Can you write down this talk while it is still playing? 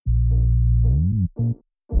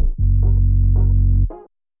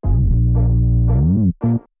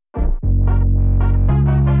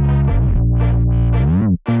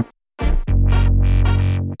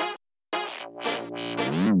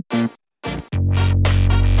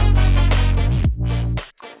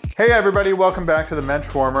Hey everybody, welcome back to the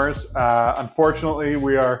Benchwarmers. Unfortunately,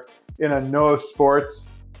 we are in a no sports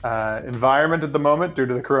environment at the moment due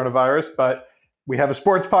to the coronavirus, but we have a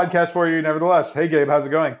sports podcast for you nevertheless. Hey Gabe, how's it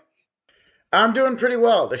going? I'm doing pretty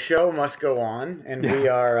well. The show must go on, and we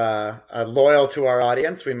Yeah, are loyal to our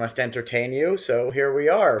audience. We must entertain you, so here we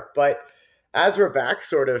are. But as we're back,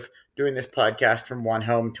 sort of doing this podcast from one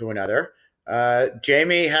home to another,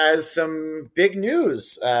 Jamie has some big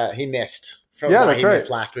news he missed from yeah, why that's he right.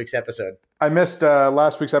 missed last week's episode. I missed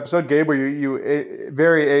last week's episode, Gabe, where you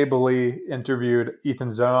very ably interviewed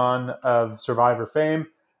Ethan Zahn of Survivor fame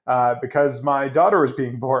because my daughter was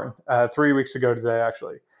being born 3 weeks ago today,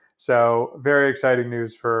 actually. So very exciting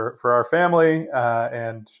news for our family,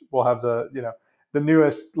 and we'll have the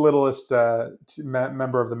newest, littlest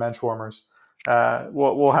member of the Menschwarmers.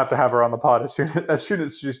 We'll have to have her on the pod as soon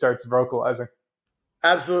as she starts vocalizing.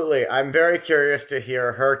 Absolutely. I'm very curious to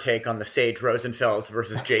hear her take on the Sage Rosenfels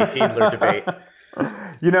versus Jay Fiedler debate.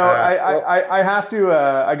 Well, I have to.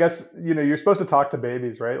 I guess you're supposed to talk to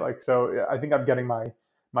babies, right? Like, so I think I'm getting my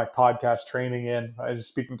podcast training in. I just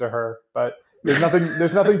speaking to her, but there's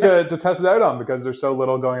nothing to test it out on because there's so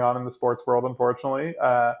little going on in the sports world, unfortunately. work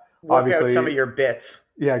out some Obviously, of your bits.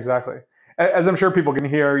 yeah, exactly. As I'm sure people can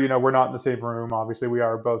hear, we're not in the same room. Obviously, we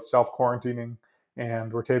are both self quarantining,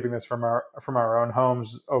 and we're taping this from our own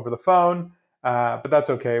homes over the phone. But that's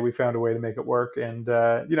okay. We found a way to make it work, and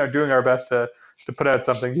doing our best to put out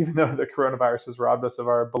something, even though the coronavirus has robbed us of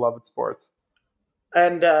our beloved sports.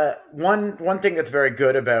 And one thing that's very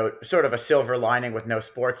good about sort of a silver lining with no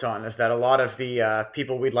sports on is that a lot of the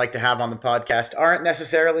people we'd like to have on the podcast aren't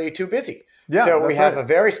necessarily too busy. Yeah, So we that's have right. a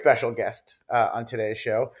very special guest on today's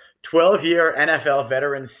show. 12-year NFL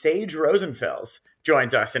veteran Sage Rosenfels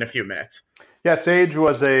joins us in a few minutes. Yeah, Sage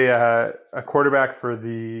was a quarterback for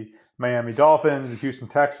the Miami Dolphins, the Houston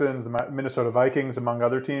Texans, the Minnesota Vikings, among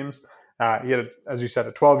other teams. He had, as you said,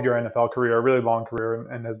 a 12-year NFL career, a really long career,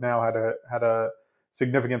 and has now had a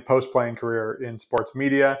significant post-playing career in sports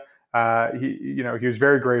media. He was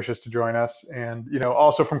very gracious to join us, and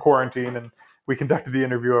also from quarantine, and we conducted the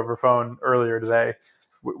interview over phone earlier today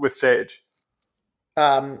with Sage.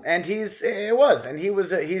 And it's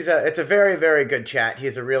a very, very good chat.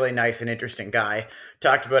 He's a really nice and interesting guy.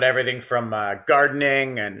 Talked about everything from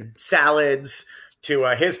gardening and salads to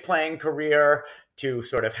his playing career to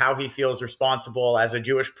sort of how he feels responsible as a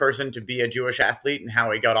Jewish person to be a Jewish athlete and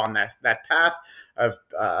how he got on that path of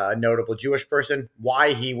a notable Jewish person,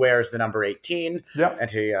 why he wears the number 18 Yeah.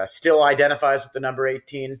 and he still identifies with the number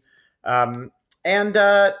 18. And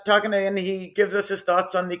he gives us his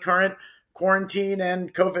thoughts on the current quarantine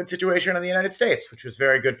and COVID situation in the United States, which was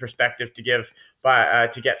very good perspective to give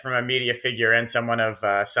to get from a media figure and someone of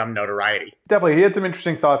some notoriety. Definitely, he had some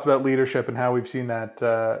interesting thoughts about leadership and how we've seen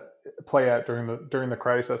that play out during the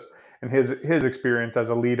crisis, and his experience as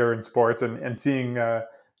a leader in sports, and seeing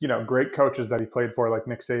great coaches that he played for like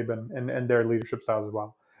Nick Saban and their leadership styles as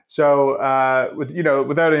well. So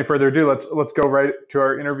without any further ado, let's go right to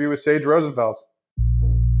our interview with Sage Rosenfels.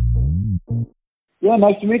 Yeah,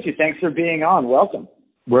 nice to meet you. Thanks for being on. Welcome.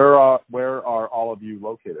 Where are all of you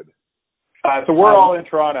located? So we're all in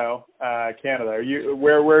Toronto, Canada.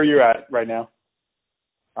 Where are you at right now?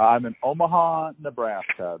 I'm in Omaha,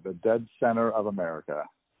 Nebraska, the dead center of America.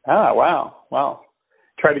 Ah, wow.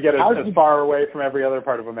 Try to get as far away from every other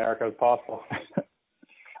part of America as possible.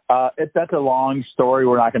 That's a long story.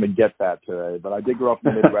 We're not going to get that today, but I did grow up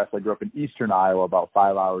in the Midwest. I grew up in eastern Iowa, about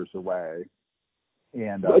 5 hours away,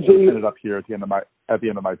 and ended up here at the end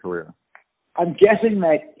of my career. I'm guessing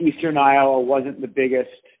that eastern Iowa wasn't the biggest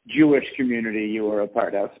Jewish community you were a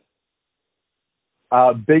part of.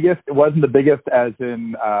 Biggest, it wasn't the biggest as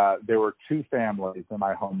in there were two families in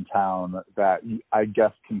my hometown that I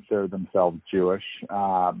guess consider themselves Jewish.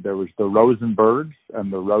 There was the Rosenbergs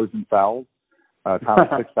and the Rosenfels, a town of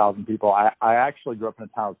 6,000 people. I actually grew up in a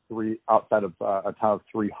town outside of a town of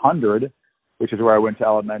 300, which is where I went to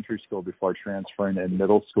elementary school before transferring in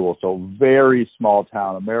middle school. So very small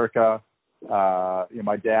town, America.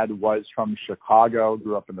 My dad was from Chicago,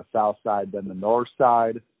 grew up in the south side, then the north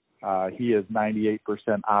side. He is 98%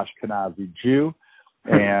 Ashkenazi Jew,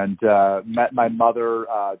 and met my mother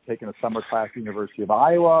taking a summer class at the University of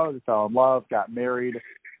Iowa. We fell in love, got married,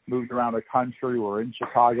 moved around the country. We were in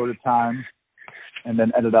Chicago at the time, and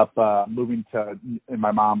then ended up moving in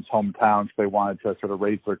my mom's hometown because they wanted to sort of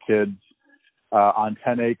raise their kids on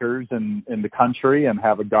 10 acres in the country and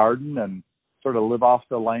have a garden and sort of live off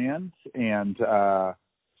the land. And so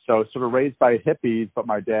sort of raised by hippies, but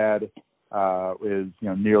my dad is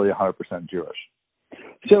nearly 100% Jewish.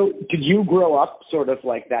 So did you grow up sort of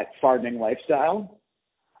like that farming lifestyle?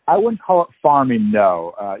 I wouldn't call it farming,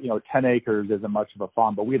 no. 10 acres isn't much of a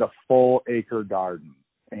farm, but we had a full acre garden.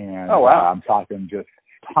 And oh, wow. I'm talking just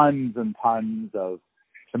tons and tons of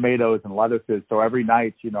tomatoes and lettuces. So every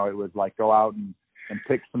night, it was like go out and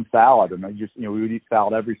pick some salad. And we would eat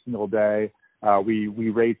salad every single day. We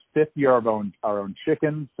raised 50 of our own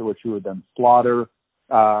chickens, which we would then slaughter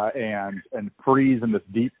and freeze in this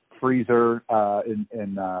deep freezer in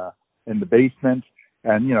the basement.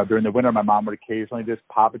 And during the winter, my mom would occasionally just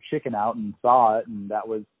pop a chicken out and thaw it, and that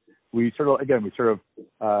was we sort of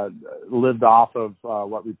lived off of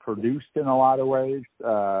what we produced in a lot of ways.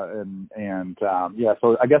 So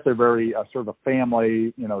I guess they're very sort of a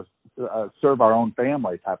family, serve our own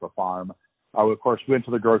family type of farm. Of course, we went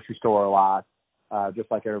to the grocery store a lot, just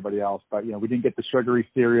like everybody else. But we didn't get the sugary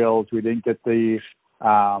cereals, we didn't get the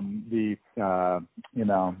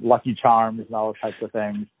Lucky Charms and all those types of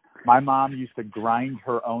things. My mom used to grind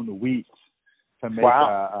her own wheat to make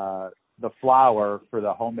the flour for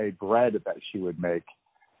the homemade bread that she would make.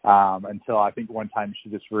 Until I think one time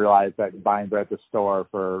she just realized that buying bread at the store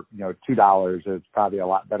for $2 is probably a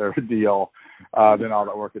lot better deal than all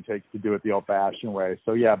that work it takes to do it the old-fashioned way.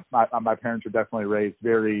 So yeah, my parents were definitely raised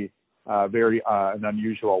very an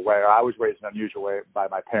unusual way. I was raised in an unusual way by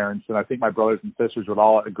my parents, and I think my brothers and sisters would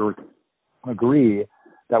all agree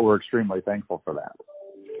that we're extremely thankful for that.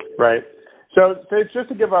 Right. So just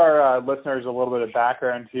to give our listeners a little bit of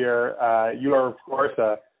background here, you are, of course,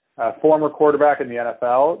 a former quarterback in the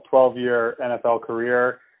NFL, 12-year NFL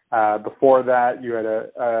career. Before that, you had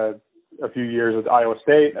a few years with Iowa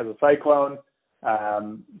State as a Cyclone.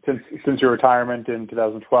 Since your retirement in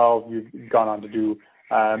 2012, you've gone on to do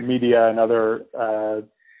media and other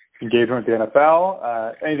engagement with the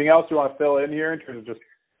NFL. Anything else you want to fill in here in terms of just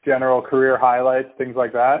general career highlights, things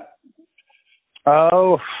like that?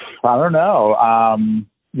 Oh, I don't know. I'm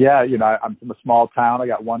from a small town. I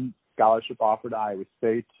got one scholarship offered to Iowa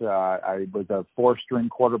State. I was a 4-string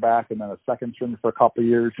quarterback and then a 2nd string for a couple of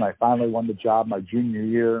years, and I finally won the job my junior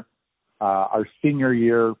year. Our senior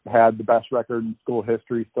year had the best record in school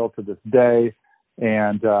history still to this day,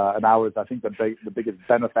 and I was, I think, the biggest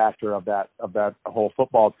benefactor of that whole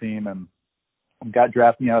football team, and got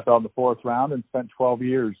drafted in the NFL in the 4th round and spent 12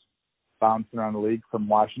 years bouncing around the league from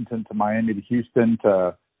Washington to Miami to Houston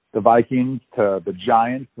to the Vikings to the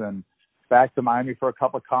Giants and back to Miami for a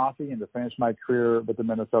cup of coffee and to finish my career with the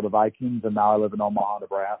Minnesota Vikings. And now I live in Omaha,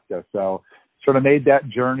 Nebraska. So sort of made that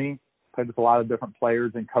journey, played with a lot of different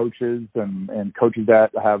players and coaches and coaches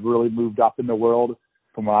that have really moved up in the world.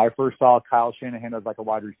 From when I first saw Kyle Shanahan as like a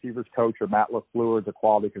wide receivers coach or Matt LaFleur as a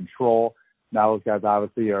quality control. Now those guys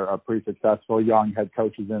obviously are pretty successful young head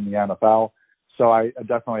coaches in the NFL. So I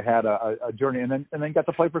definitely had a journey, and then got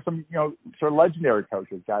to play for some, sort of legendary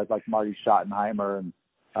coaches, guys like Marty Schottenheimer and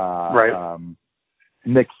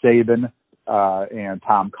Nick Saban and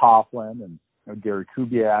Tom Coughlin and Gary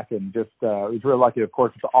Kubiak, and just was really lucky, of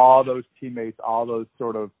course, with all those teammates, all those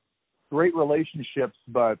sort of great relationships,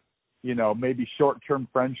 but maybe short-term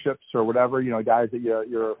friendships or whatever. Guys that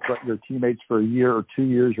you're teammates for a year or 2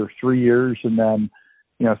 years or 3 years, and then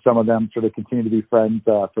some of them sort of continue to be friends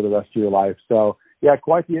for the rest of your life. So, yeah,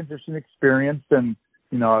 quite the interesting experience. And,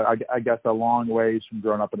 I guess a long ways from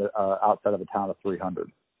growing up in outside of a town of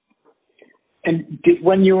 300. And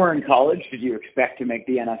when you were in college, did you expect to make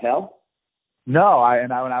the NFL? No,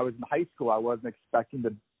 when I was in high school, I wasn't expecting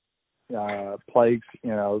to play,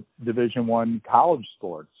 Division I college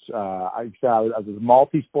sports. I was a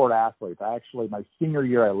multi-sport athlete. Actually, my senior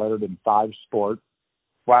year, I lettered in 5 sports.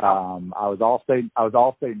 Wow. I was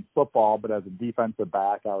all-state in football, but as a defensive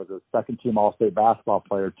back, I was a second-team all-state basketball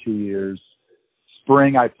player 2 years.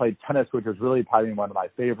 Spring, I played tennis, which was really probably one of my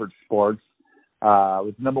favorite sports. I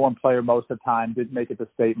was the number 1 player most of the time. Didn't make it to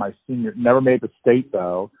state my senior. Never made it to state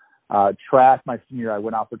though. Track, my senior year, I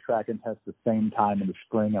went out for track and tennis at the same time in the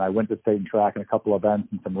spring, and I went to state and track in a couple events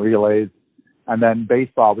and some relays. And then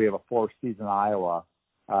baseball, we have a 4th-season in Iowa.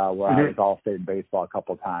 Where I was all-state in baseball a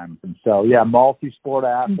couple of times. And so, yeah, multi-sport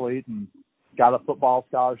athlete, and got a football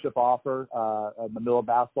scholarship offer in the middle of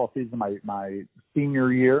basketball season my senior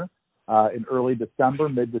year in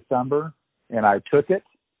mid-December, and I took it.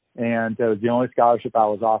 And it was the only scholarship I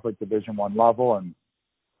was offered at Division I level, and,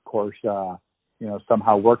 of course,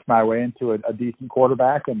 somehow worked my way into a decent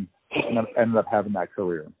quarterback and ended up having that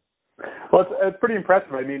career. Well, it's pretty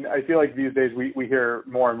impressive. I mean, I feel like these days we hear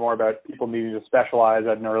more and more about people needing to specialize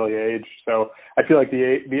at an early age. So I feel like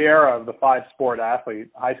the era of the 5-sport athlete,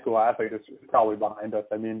 high school athlete, is probably behind us.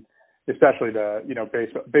 I mean, especially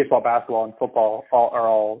baseball, basketball, and football are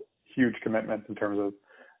all huge commitments in terms of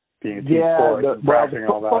being a team sport and practicing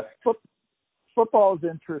all that. Football is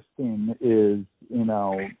interesting. Is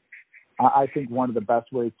I think one of the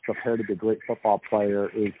best ways to prepare to be a great football player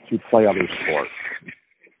is to play other sports.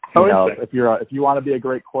 If you want to be a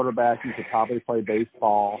great quarterback, you should probably play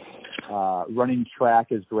baseball. Running track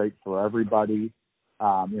is great for everybody.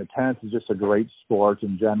 Tennis is just a great sport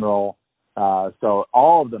in general. So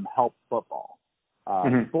all of them help football.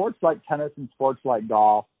 Sports like tennis and sports like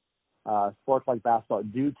golf, sports like basketball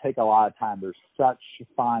do take a lot of time. There's such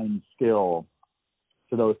fine skill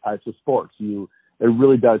to those types of sports. It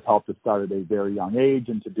really does help to start at a very young age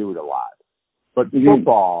and to do it a lot. But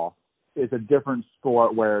football is a different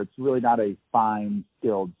sport where it's really not a fine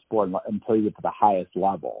skilled sport until you get to the highest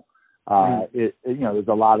level. There's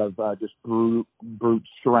a lot of just brute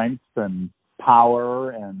strength and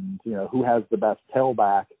power and, who has the best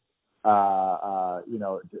tailback,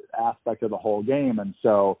 aspect of the whole game. And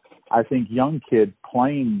so I think young kids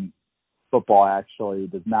playing football actually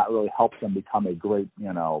does not really help them become a great,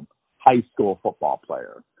 high school football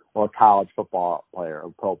player or a college football player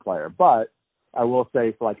or pro player. But I will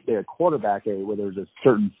say for a quarterback, where there's a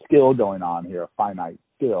certain skill going on here, a finite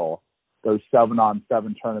skill, those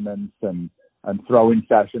 7-on-7 tournaments and throwing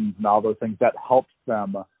sessions and all those things, that helps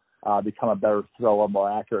them become a better thrower, more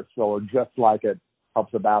accurate thrower, just like it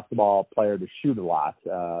helps a basketball player to shoot a lot.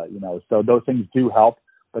 So those things do help.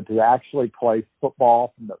 But to actually play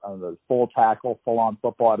football, the full tackle, full-on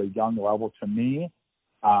football at a young level, to me,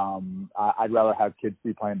 I'd rather have kids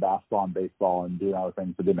be playing basketball and baseball and doing other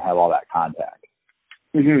things that didn't have all that contact.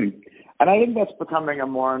 Mm-hmm. And I think that's becoming a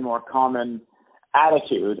more and more common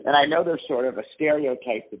attitude. And I know there's sort of a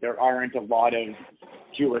stereotype that there aren't a lot of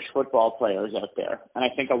Jewish football players out there. And I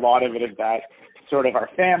think a lot of it is that sort of our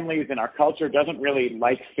families and our culture doesn't really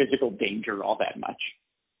like physical danger all that much.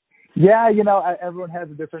 Yeah, everyone has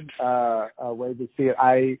a different way to see it.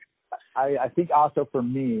 I think also for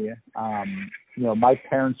me, my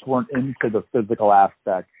parents weren't into the physical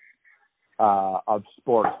aspect of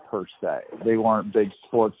sports per se. They weren't big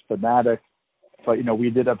sports fanatics, but we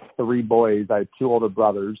did have 3 boys. I had 2 older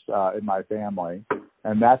brothers in my family,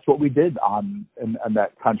 and that's what we did in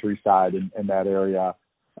that countryside in that area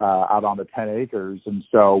out on the 10 acres. And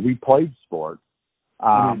so we played sports,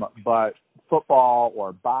 but football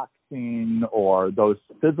or boxing or those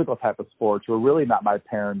physical type of sports were really not my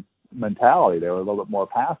parents' mentality. They were a little bit more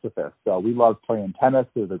pacifist. So we loved playing tennis.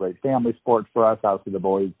 It was a great family sport for us. Obviously, the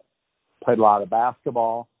boys played a lot of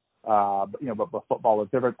basketball, but football was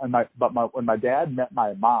different. When my dad met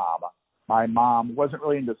my mom wasn't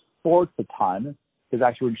really into sports a ton, because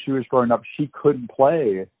actually when she was growing up, she couldn't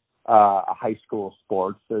play a high school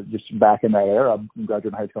sports. Just back in that era,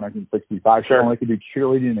 graduated high school in 1965, she only could do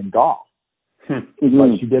cheerleading and golf.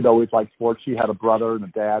 But she did always like sports. She had a brother and a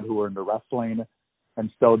dad who were into wrestling.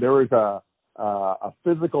 And so there was a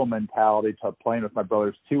physical mentality to playing with my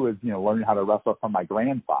brothers too, is, learning how to wrestle from my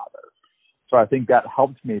grandfather. So I think that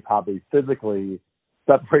helped me probably physically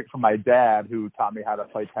separate from my dad, who taught me how to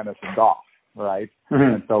play tennis and golf, right?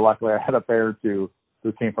 And so luckily I had a parent who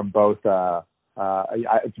came from both.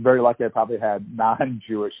 It's very lucky I probably had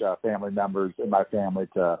non-Jewish family members in my family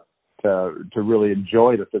to really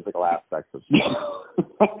enjoy the physical aspects of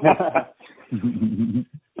sports.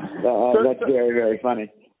 That's very, very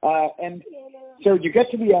funny. And so you get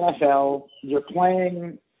to the NFL, you're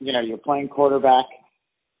playing quarterback.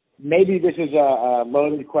 Maybe this is a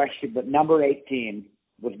loaded question, but number 18,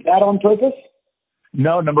 was that on purpose?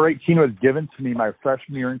 No, number 18 was given to me my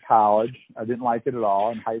freshman year in college. I didn't like it at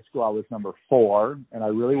all. In high school, I was number 4, and I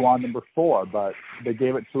really wanted number 4, but they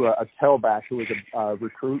gave it to a tailback who was a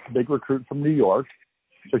big recruit from New York.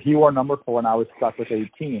 So he wore number 4, and I was stuck with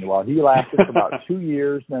 18. Well, he lasted for about 2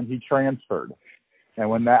 years, and then he transferred.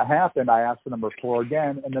 And when that happened, I asked for number 4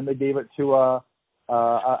 again, and then they gave it to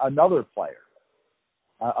another player,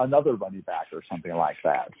 another running back or something like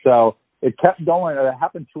that. So it kept going. It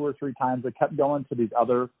happened 2 or 3 times. It kept going to these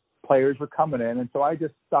other players were coming in, and so I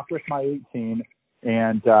just stuck with my 18,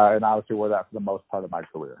 and obviously wore that for the most part of my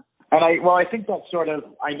career. And I think that's sort of,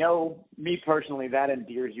 I know me personally, that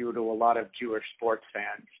endears you to a lot of Jewish sports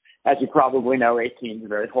fans. As you probably know, 18 is a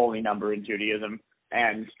very holy number in Judaism,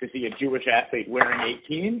 and to see a Jewish athlete wearing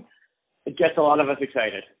 18, it gets a lot of us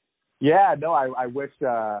excited. Yeah, no, I wish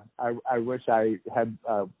I had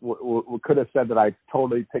could have said that I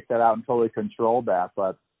totally picked that out and totally controlled that,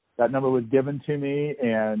 but that number was given to me,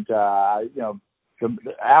 and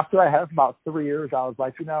after I had about 3 years, I was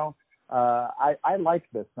like, I like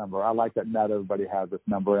this number. I like that not everybody has this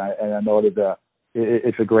number, and I know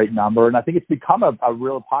it's a great number, and I think it's become a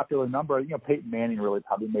real popular number. Peyton Manning really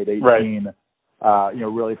probably made 18, right.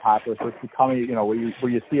 Really popular. So it's becoming, where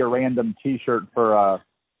you see a random T-shirt for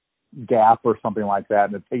Gap or something like that,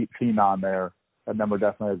 and it's 18 on there. that number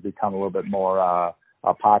definitely has become a little bit more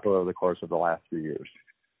popular over the course of the last few years.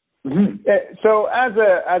 Mm-hmm. So as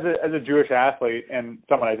a Jewish athlete and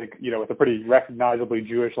someone I think with a pretty recognizably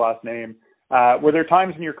Jewish last name, were there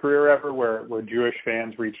times in your career ever where Jewish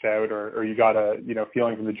fans reached out or you got a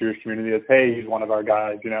feeling from the Jewish community that, hey, he's one of our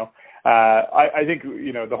guys? I think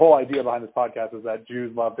the whole idea behind this podcast is that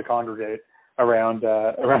Jews love to congregate around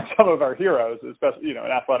some of our heroes, especially in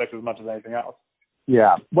athletics as much as anything else.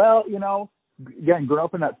 Yeah, well, again, grew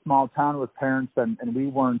up in that small town with parents, and we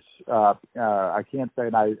weren't. I can't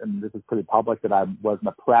say, and this is pretty public, that I wasn't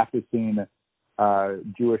a practicing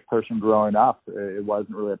Jewish person growing up. It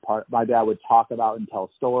wasn't really a part. My dad would talk about and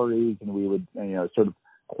tell stories, and we would, sort of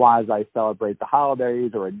quasi celebrate the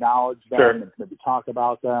holidays or acknowledge them Sure. and maybe talk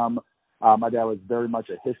about them. My dad was very much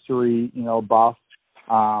a history, buff.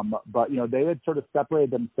 But they had sort of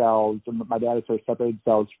separated themselves, and my dad had sort of separated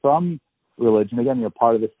themselves from religion. Again,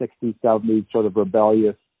 part of the 60s, 70s sort of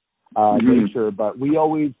rebellious nature, but we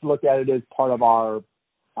always look at it as part of our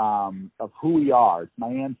of who we are. It's my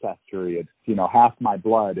ancestry. It's half my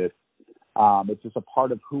blood. It's just a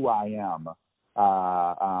part of who I am.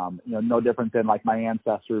 No different than like my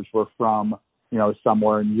ancestors were from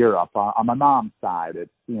somewhere in Europe on my mom's side.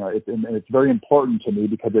 It's it's very important to me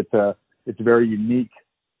because it's very unique.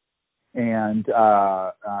 And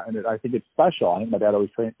I think it's special. I think my dad always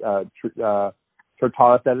taught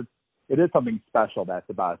us that it is something special that's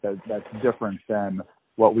about it, that's different than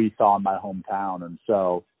what we saw in my hometown. And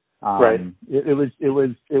so right. it was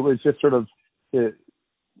just sort of so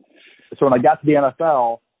when I got to the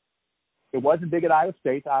NFL, it wasn't big at Iowa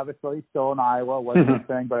State, obviously, still in Iowa, wasn't a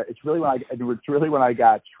thing, but it's really when I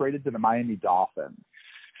got traded to the Miami Dolphins,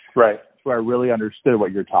 right, where I really understood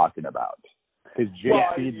what you're talking about. Because Jay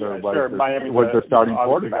Fiedler was their starting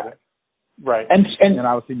quarterback. Right. And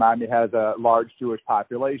obviously Miami has a large Jewish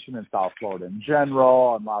population in South Florida in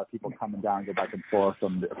general, and a lot of people coming down and go back and forth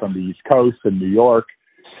from the East Coast and New York.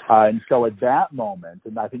 And so at that moment,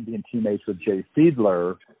 and I think being teammates with Jay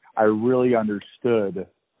Fiedler, I really understood,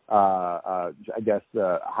 how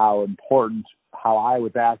important, how I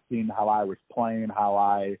was acting, how I was playing, how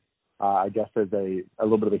I guess as a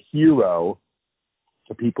little bit of a hero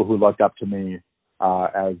to people who looked up to me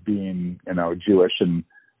as being, Jewish and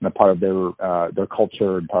a part of their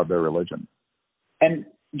culture and part of their religion. And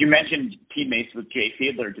you mentioned teammates with Jay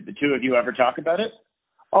Fiedler. Did the two of you ever talk about it?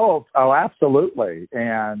 Oh, absolutely.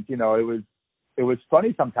 And it was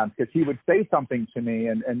funny sometimes because he would say something to me,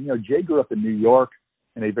 and Jay grew up in New York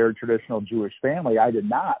in a very traditional Jewish family. I did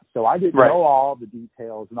not, so I didn't know all the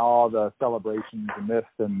details and all the celebrations and this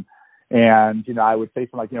and I would say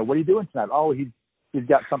something like, what are you doing tonight? Oh, he's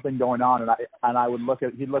got something going on, and I would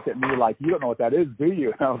he'd look at me like, you don't know what that is, do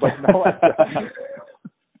you? And I was like, no, I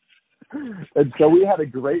don't. And so we had a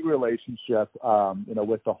great relationship,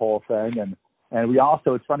 with the whole thing, and we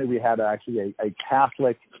also, it's funny, we had actually a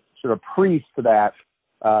Catholic sort of priest that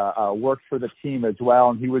worked for the team as well,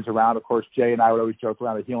 and he was around. Of course, Jay and I would always joke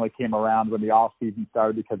around that he only came around when the off season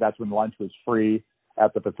started because that's when lunch was free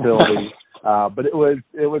at the facility. But it was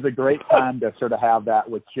a great time to sort of have that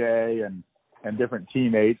with Jay and different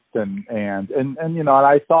teammates and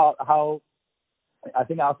I saw how, I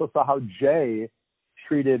think I also saw how Jay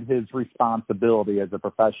treated his responsibility as a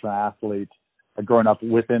professional athlete growing up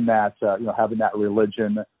within that, having that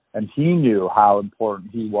religion, and he knew how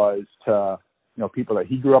important he was to, people that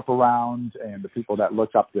he grew up around and the people that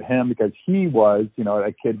looked up to him, because he was,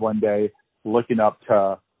 a kid one day looking up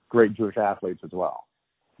to great Jewish athletes as well.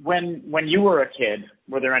 When you were a kid,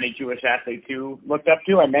 were there any Jewish athletes you looked up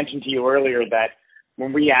to? I mentioned to you earlier that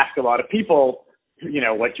when we ask a lot of people,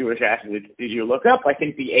 what Jewish athletes did you look up, I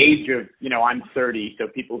think the age of, I'm 30, so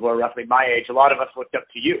people who are roughly my age, a lot of us looked up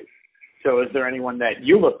to you. So is there anyone that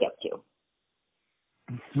you looked up to?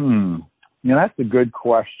 That's a good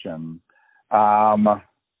question. But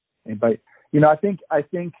I think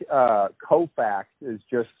Koufax is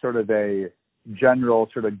just sort of a general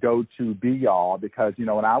sort of go-to be-all because,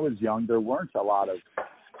 when I was young, there weren't a lot of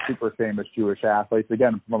super famous Jewish athletes.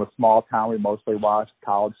 Again, from a small town, we mostly watched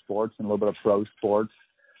college sports and a little bit of pro sports,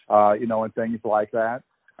 and things like that.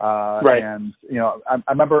 Right. And, I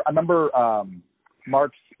remember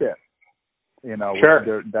Mark Spitz, sure. When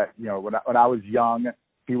I was young,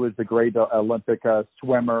 he was the great Olympic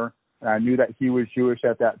swimmer, and I knew that he was Jewish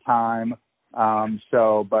at that time. I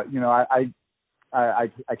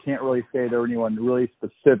can't really say there were anyone really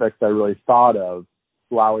specific that I really thought of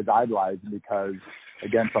who I was idolizing because,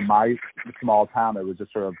 again, from my small town, it was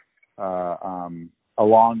just sort of a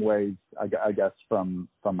long ways, I guess, from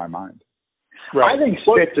my mind. Right. I think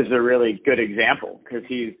Spitz is a really good example because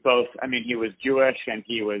he's both, he was Jewish and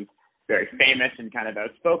he was very famous and kind of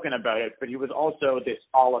outspoken about it, but he was also this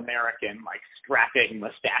all-American, like strapping,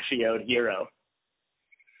 mustachioed hero.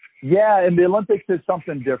 Yeah, and the Olympics is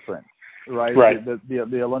something different, right? Right.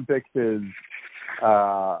 The Olympics is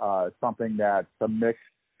something that's a mix.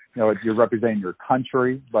 You're representing your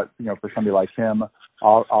country, but for somebody like him,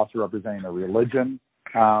 also representing a religion.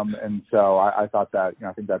 And so I thought that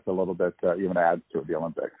I think that's a little bit even adds to the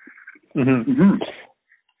Olympics. Mm-hmm. Mm-hmm.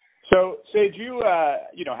 So, Sage, you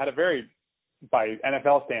had a very, by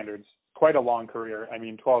NFL standards, quite a long career. I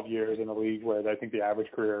mean, 12 years in the league, where I think the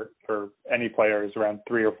average career for any player is around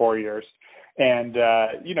 3 or 4 years. And,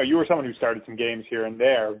 you were someone who started some games here and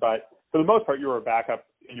there, but for the most part, you were a backup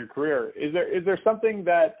in your career. Is there something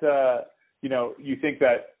that, you think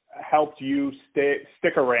that helped you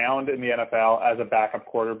stick around in the NFL as a backup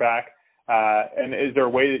quarterback? And is there a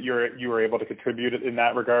way that you were able to contribute in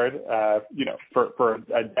that regard, for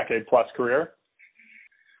a decade-plus career?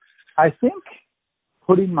 I think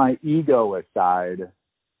putting my ego aside,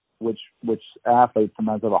 which athletes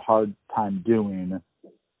sometimes have a hard time doing,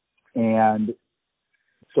 and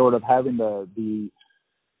sort of having the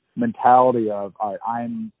mentality of, all right,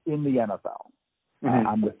 I'm in the NFL. Mm-hmm.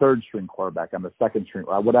 I'm the third string quarterback. I'm the second string,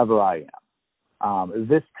 whatever I am.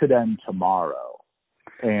 This could end tomorrow,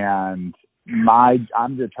 and I'm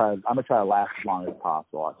gonna try to last as long as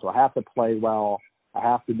possible. So I have to play well. I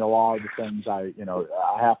have to know all the things. I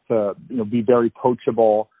have to be very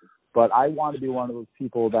coachable. But I want to be one of those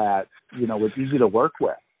people that was easy to work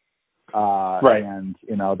with. Right. And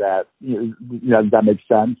that makes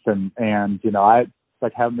sense. And I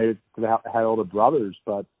haven't made it to had older brothers,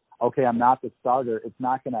 but okay, I'm not the starter. It's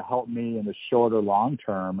not going to help me in the short or long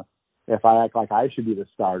term if I act like I should be the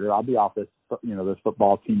starter. I'll be off this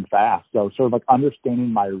football team fast. So sort of like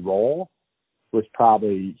understanding my role was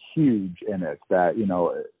probably huge in it. That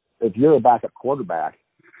if you're a backup quarterback,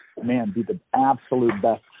 man, be the absolute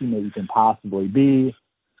best teammate you can possibly be.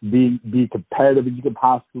 Be competitive as you can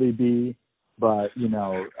possibly be, but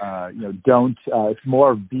don't. It's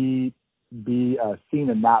more be seen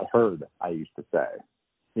and not heard. I used to say.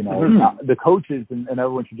 Mm-hmm. The coaches and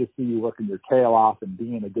everyone should just see you working your tail off and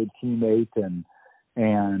being a good teammate and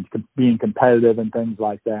being competitive and things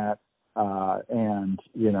like that.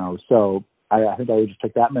 So I think I would just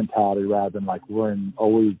take that mentality rather than like worrying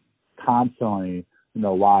always constantly,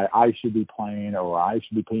 why I should be playing or I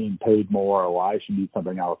should be being paid more or I should do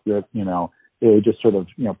something else. It would just sort of,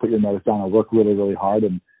 put your nose down and work really, really hard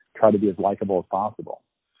and try to be as likable as possible.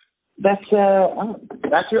 That's a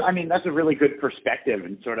really good perspective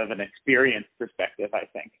and sort of an experience perspective, I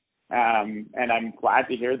think. And I'm glad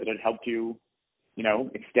to hear that it helped you,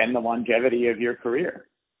 extend the longevity of your career.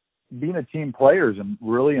 Being a team player is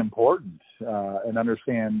really important, and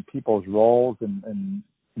understand people's roles in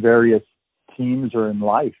various teams or in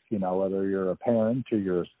life, whether you're a parent or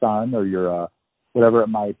you're a son or you're a whatever it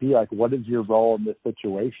might be, like what is your role in this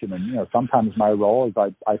situation? And, sometimes my role is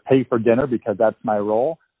I pay for dinner because that's my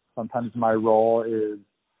role. Sometimes my role is,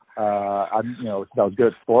 I was good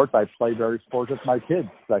at sports. I play various sports with my kids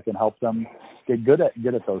so I can help them get good at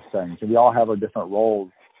those things. And we all have our different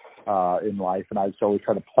roles in life. And I just always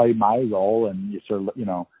try to play my role. And you sort of,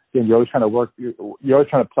 you're always trying to work. You're always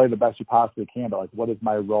trying to play the best you possibly can. But like, what is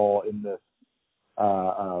my role in this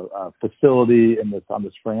facility on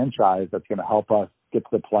this franchise that's going to help us get to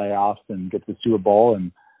the playoffs and get to the Super Bowl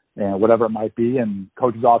and whatever it might be. And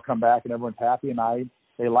coaches all come back and everyone's happy and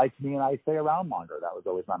they like me and I stay around longer. That was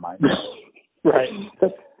always my mindset. Right.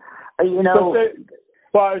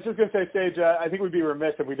 Well, I was just going to say, Sage, I think we'd be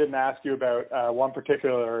remiss if we didn't ask you about one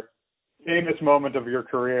particular famous moment of your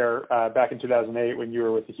career back in 2008 when you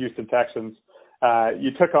were with the Houston Texans.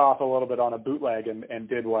 You took off a little bit on a bootleg and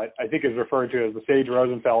did what I think is referred to as the Sage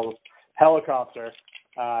Rosenfels helicopter,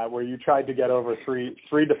 where you tried to get over three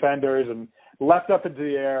defenders and leapt up into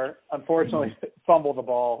the air, unfortunately fumbled the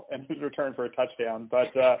ball and was returned for a touchdown.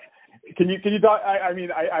 But can you talk? I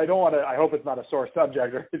don't want to. I hope it's not a sore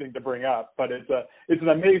subject or anything to bring up, but it's an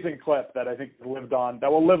amazing clip that I think that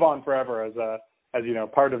will live on forever as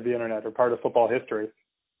part of the internet or part of football history.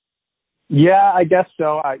 Yeah, I guess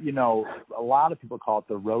so. A lot of people call it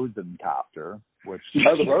the Rosencopter, which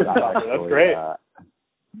the Rosencopter. That's great.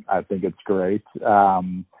 I think it's great. I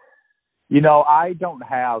don't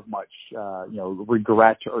have much,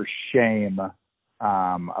 regret or shame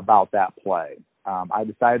about that play. I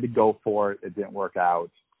decided to go for it. It didn't work out.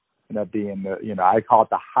 Ended up being I call it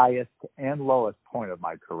the highest and lowest point of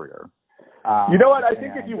my career. You know what? I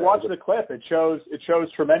think if you watch the clip, it shows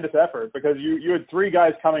tremendous effort because you had three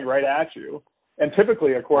guys coming right at you, and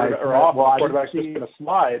typically a quarterback's just going to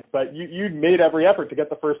slide, but you made every effort to get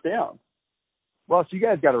the first down. Well, so you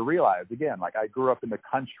guys got to realize, again, like I grew up in the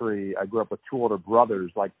country. I grew up with two older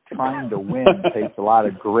brothers. Like trying to win takes a lot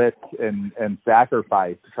of grit and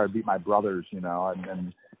sacrifice to try to beat my brothers, and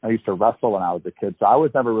I used to wrestle when I was a kid. So I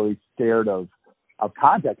was never really scared of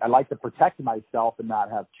contact. I like to protect myself and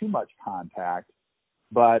not have too much contact.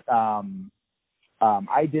 But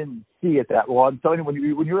I didn't see it that well. I'm telling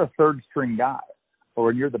you, when you're a third string guy or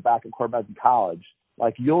when you're the backup quarterback in college,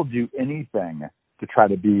 like you'll do anything to try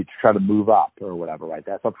to move up or whatever like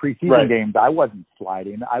that. So preseason games, I wasn't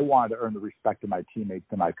sliding. I wanted to earn the respect of my teammates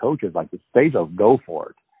and my coaches. Like the stage, I'll go for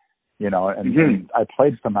it, and I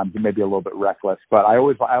played sometimes maybe a little bit reckless, but I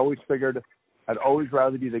always figured I'd always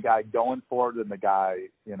rather be the guy going for it than the guy,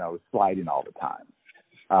 sliding all the time,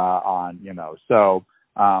 So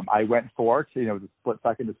I went for it, it was a split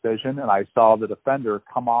second decision, and I saw the defender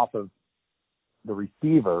come off of the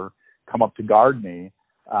receiver, come up to guard me,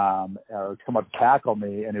 or come up to tackle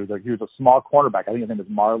me, and he was a small cornerback. I think his name was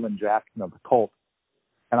Marlon Jackson of the Colts.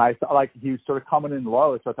 And I thought like he was sort of coming in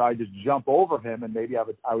low, so I thought I'd just jump over him, and maybe I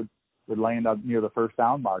would land up near the first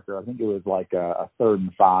down marker. I think it was like a 3rd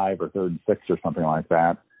and 5 or 3rd and 6 or something like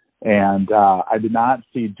that. And I did not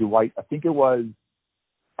see Dwight. I think it was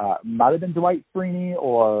might have been Dwight Freeney,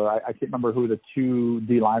 or I can't remember who the two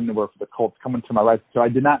D linemen were for the Colts coming to my right. So I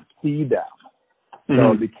did not see them.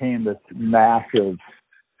 So it became this massive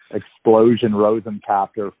explosion,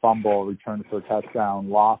 Rosencopter, fumble, return for a touchdown,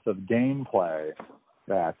 loss of gameplay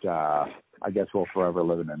that I guess will forever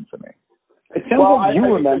live in infamy. It sounds like you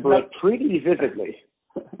remember it pretty vividly.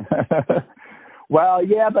 Well,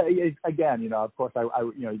 yeah, but again, of course, I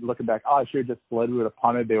looking back, I should have just slid. We would have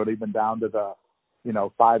punted. They would have been down to the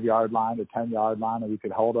 5-yard line or 10-yard line, and we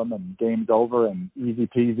could hold them, and game's over, and easy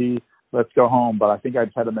peasy, let's go home. But I think I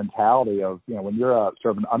just had a mentality of, when you're a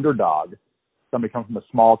sort of an underdog, somebody comes from a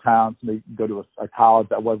small town, somebody go to a college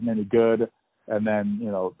that wasn't any good, and then,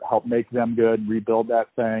 help make them good, rebuild that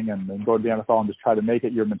thing, and then go to the NFL and just try to make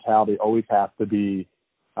it. Your mentality always has to be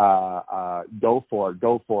go for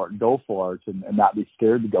it, and not be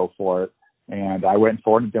scared to go for it. And I went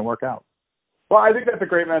for it, and it didn't work out. Well, I think that's a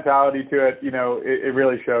great mentality to it. It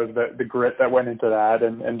really shows the grit that went into that,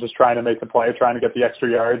 and just trying to make the play, trying to get the extra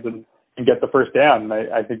yards and get the first down.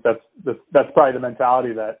 I think that's probably the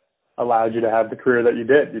mentality that allowed you to have the career that you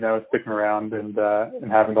did, sticking around and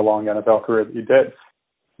having the long NFL career that you did.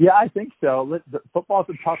 Yeah, I think so. Football's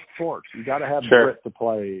a tough sport. You got to have grit to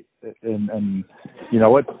play, and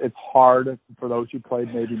it's hard for those who played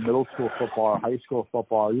maybe middle school football, or high school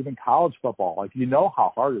football, or even college football. Like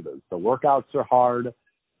how hard it is. The workouts are hard,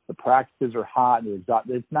 the practices are hot, and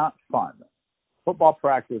it's not fun. Football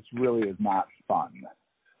practice really is not fun.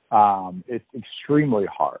 It's extremely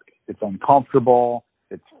hard. It's uncomfortable.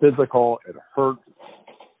 It's physical. It hurts,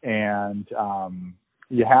 and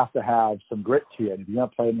you have to have some grit to you. And if you're going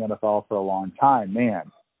to play in the NFL for a long time,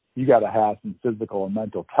 man, you got to have some physical and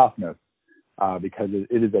mental toughness because it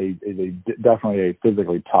is definitely a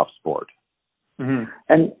physically tough sport. Mm-hmm.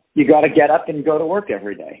 And you got to get up and go to work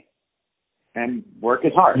every day, and work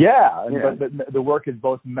is hard. Yeah. But the work is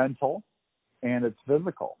both mental and it's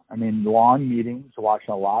physical. I mean, long meetings,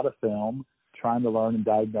 watching a lot of film, trying to learn and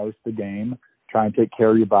diagnose the game, trying to take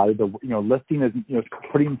care of your body. Lifting is,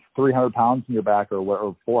 putting 300 pounds in your back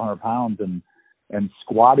or 400 pounds and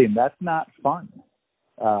squatting. That's not fun.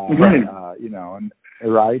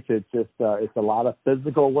 It's just, it's a lot of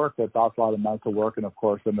physical work. That's also a lot of mental work. And of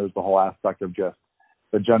course, then there's the whole aspect of just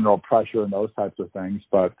the general pressure and those types of things.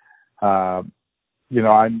 But, I'm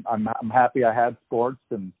happy I had sports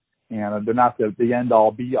and they're not the end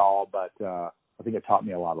all be all, but I think it taught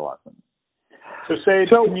me a lot of lessons. So, Sage,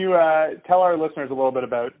 can you tell our listeners a little bit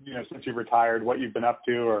about, since you've retired, what you've been up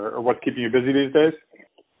to or what's keeping you busy these days?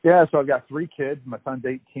 Yeah, so I've got 3 kids. My son's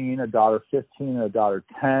 18, a daughter 15, and a daughter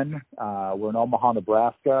 10. We're in Omaha,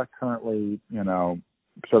 Nebraska, currently,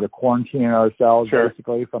 sort of quarantining ourselves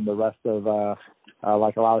basically from the rest of,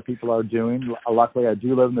 like a lot of people are doing. Luckily, I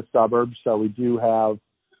do live in the suburbs, so we do have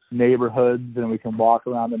neighborhoods, and we can walk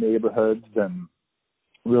around the neighborhoods and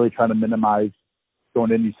really trying to minimize going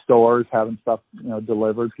to any stores, having stuff,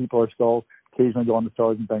 delivered. People are still occasionally going to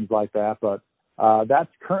stores and things like that. But that's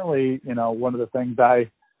currently, one of the things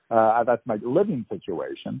that's my living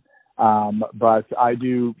situation. But I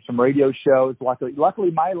do some radio shows.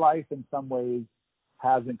 Luckily, my life in some ways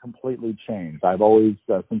hasn't completely changed. I've always,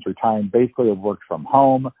 since retiring, basically have worked from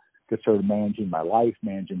home, just sort of managing my life,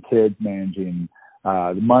 managing kids, managing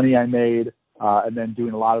the money I made. And then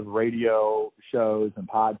doing a lot of radio shows and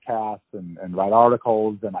podcasts and write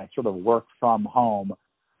articles. And I sort of work from home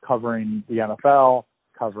covering the NFL,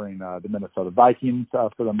 covering the Minnesota Vikings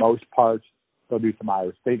for the most part, Still do some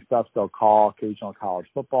Iowa State stuff. Still call occasional college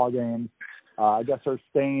football games. I guess are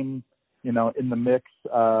staying, in the mix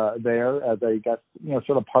there as a,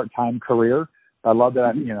 sort of part-time career. I love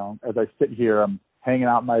that, as I sit here, I'm hanging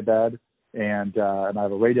out in my bed, and I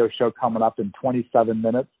have a radio show coming up in 27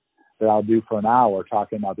 minutes that I'll do for an hour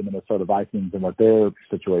talking about the Minnesota Vikings and what their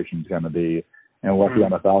situation is going to be and what the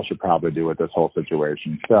NFL should probably do with this whole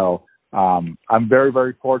situation. So I'm very,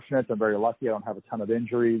 very fortunate. I'm very lucky. I don't have a ton of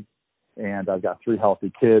injuries, and I've got 3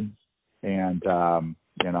 healthy kids, and I'm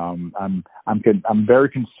very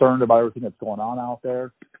concerned about everything that's going on out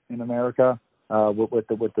there in America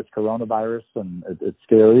with this coronavirus, and it's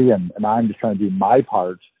scary. And I'm just trying to do my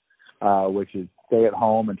part, which is stay at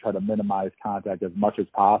home and try to minimize contact as much as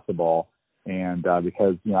possible. And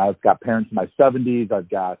because I've got parents in my 70s, I've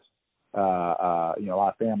got a lot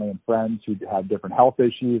of family and friends who have different health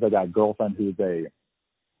issues. I got a girlfriend who's a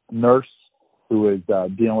nurse who is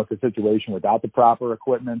dealing with the situation without the proper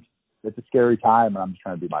equipment. It's a scary time, and I'm just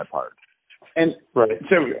trying to do my part. And so,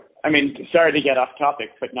 sorry to get off topic,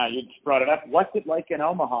 but now you just brought it up. What's it like in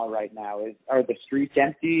Omaha right now? Are the streets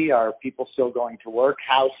empty? Are people still going to work?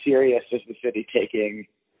 How serious is the city taking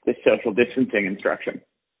this social distancing instruction?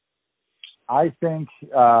 I think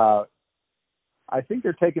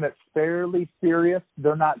they're taking it fairly serious.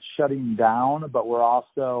 They're not shutting down, but we're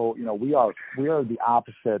also, we are the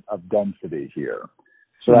opposite of density here.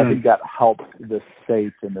 So I think that helps this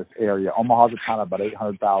state in this area. Omaha's a town of about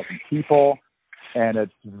 800,000 people, and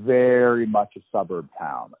it's very much a suburb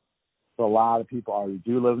town. So a lot of people already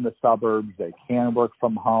do live in the suburbs. They can work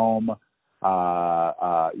from home.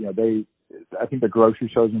 I think the grocery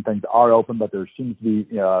stores and things are open, but there seems to be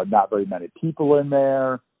not very many people in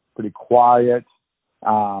there. Pretty quiet.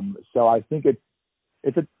 So I think it's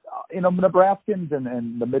Nebraskans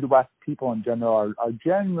and the Midwest people in general are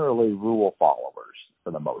generally rule followers for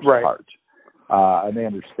the most part. And they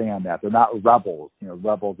understand that. They're not rebels.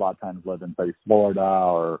 Rebels a lot of times live in, say, Florida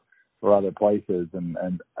or other places. And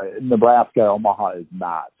in Nebraska, Omaha is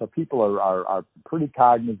not. So people are pretty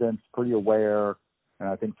cognizant, pretty aware, and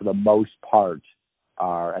I think for the most part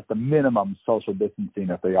are at the minimum social distancing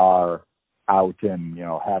if they are out and,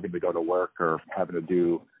 having to go to work or having to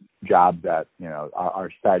do jobs that, our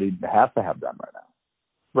society has to have done right now.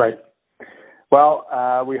 Right. Well,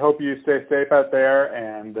 we hope you stay safe out there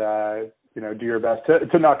and, do your best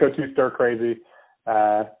to not go too stir crazy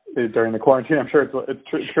during the quarantine. I'm sure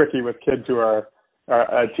it's tricky with kids who are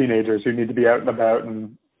teenagers who need to be out and about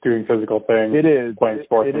and doing physical things. It is. Playing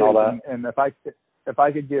sports and all that. And if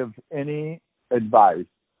I could give any advice,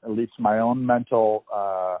 at least my own mental,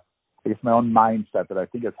 my own mindset that I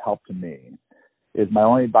think has helped me, is my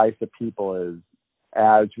only advice to people is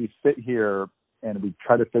as we sit here and we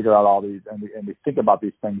try to figure out all these, and we think about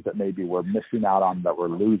these things that maybe we're missing out on, that we're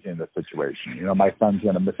losing the situation. My son's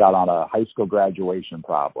going to miss out on a high school graduation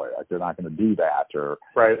probably. Like they're not going to do that or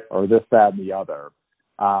this, that, and the other.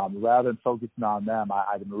 Rather than focusing on them,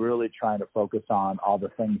 I've been really trying to focus on all the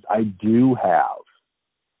things I do have,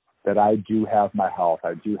 that I do have my health.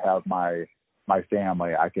 I do have my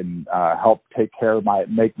family. I can help take care of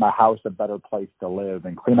make my house a better place to live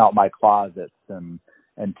and clean out my closets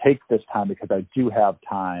and take this time because I do have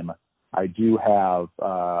time. I do have,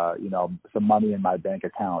 some money in my bank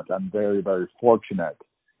account. I'm very, very fortunate.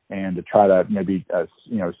 And to try to maybe,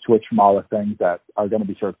 switch from all the things that are going to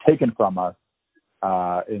be sort of taken from us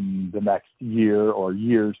in the next year or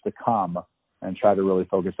years to come, and try to really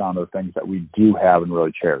focus on the things that we do have and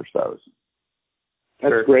really cherish those.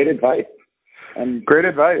 That's great advice. Great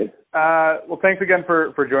advice. Well, thanks again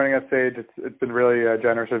for joining us, Sage. It's been really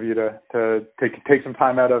generous of you to take some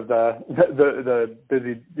time out of the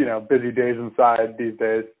busy days inside these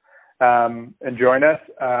days and join us.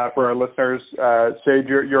 For our listeners, Sage,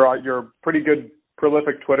 you're a pretty good,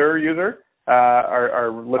 prolific Twitter user.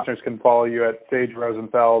 Our listeners can follow you at Sage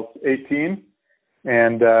Rosenfels 18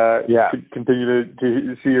 and continue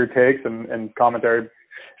to see your takes and commentary.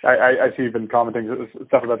 I see you've been commenting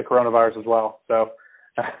stuff about the coronavirus as well. So,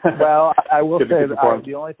 well, I will say that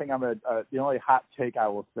the only hot take I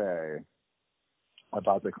will say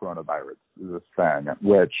about the coronavirus is this thing,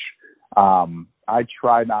 which I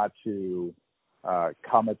try not to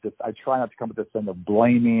come at this. I try not to come at this thing of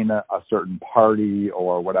blaming a certain party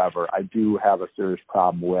or whatever. I do have a serious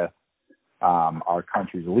problem with our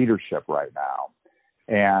country's leadership right now,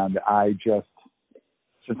 and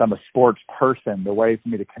since I'm a sports person, the way for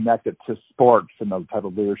me to connect it to sports and the type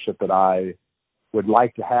of leadership that I would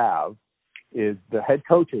like to have is the head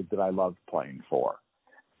coaches that I loved playing for.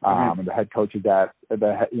 And the head coaches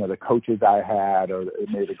the coaches I had, or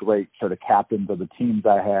maybe the great sort of captains of the teams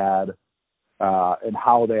I had. and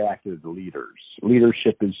how they act as leaders.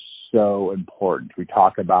 Leadership is so important. We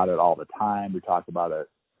talk about it all the time. We talk about it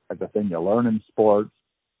as a thing you learn in sports,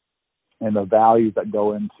 and the values that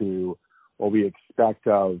go into what we expect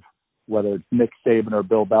of whether it's Nick Saban or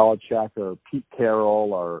Bill Belichick or Pete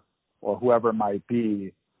Carroll or whoever it might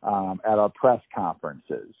be at our press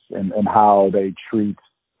conferences, and how they treat,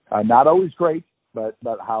 not always great, but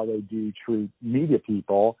how they do treat media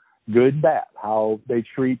people, good and bad, how they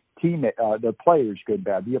treat the players, good and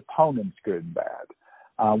bad, the opponents, good and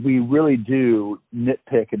bad. We really do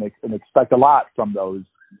nitpick and expect a lot from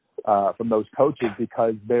those coaches,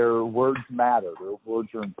 because their words matter. Their words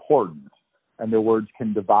are important, and their words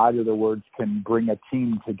can divide, or their words can bring a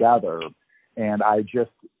team together. And I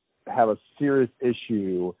just have a serious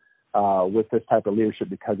issue with this type of leadership,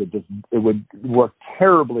 because it would work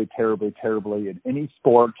terribly, terribly, terribly in any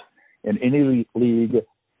sport, in any league,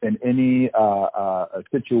 in any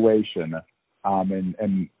situation.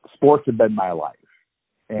 And sports have been my life.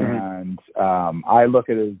 And I look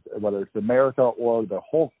at it as, whether it's America or the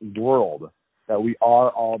whole world, that we are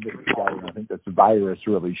all this together. And I think this virus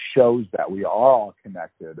really shows that we are all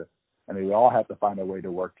connected, and we all have to find a way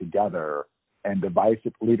to work together. And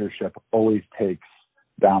divisive leadership always takes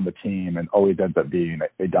down the team and always ends up being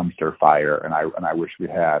a dumpster fire. And I wish we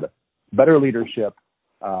had better leadership,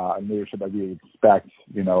 and leadership that we expect,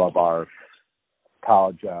 of our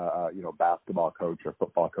college, basketball coach or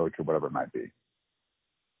football coach or whatever it might be.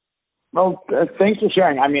 Well, thanks for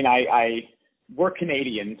sharing. I mean, we're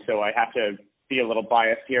Canadian, so I have to be a little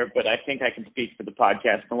biased here, but I think I can speak for the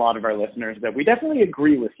podcast and a lot of our listeners that we definitely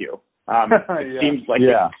agree with you. It seems like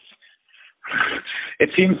it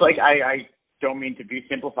seems like I don't mean to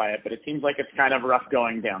simplify it, but it seems like it's kind of rough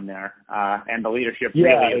going down there, and the leadership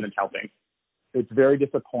really isn't helping. It's very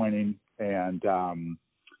disappointing, and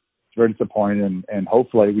it's very disappointing, and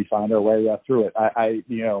hopefully we find our way through it.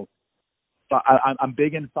 I'm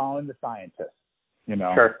big in following the scientists.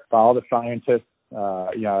 Sure. Follow the scientists.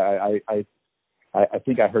 I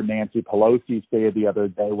think I heard Nancy Pelosi say the other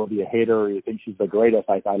day, whether you hate her or you think she's the greatest,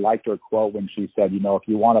 I liked her quote when she said, if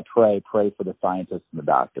you want to pray for the scientists and the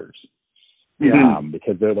doctors.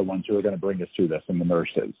 Because they're the ones who are going to bring us through this, and the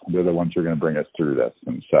nurses. They're the ones who are going to bring us through this.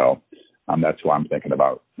 And so that's what I'm thinking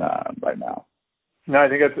about right now. No, I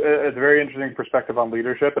think it's a very interesting perspective on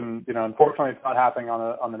leadership, and unfortunately, it's not happening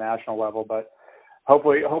on the national level, but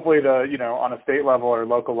hopefully, on a state level or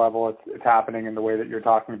local level, it's happening in the way that you're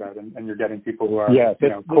talking about, and you're getting people who are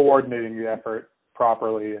coordinating the effort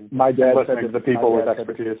properly and listening to the people with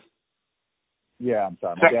expertise. Yeah, I'm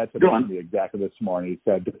sorry. My dad said to me exactly this morning. He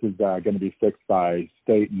said this is going to be fixed by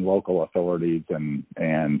state and local authorities and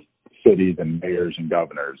cities and mayors and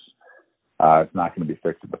governors. It's not going to be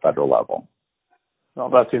fixed at the federal level. Well,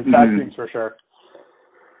 that seems for sure.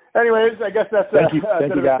 Anyways, I guess that's a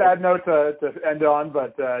bit of a sad note to end on,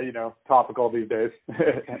 but topical these days.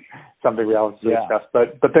 Something we always discuss.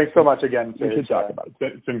 But thanks so much again. We should talk about it.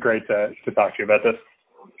 It's been great to talk to you about this.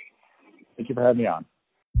 Thank you for having me on.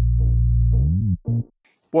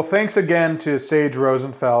 Well, thanks again to Sage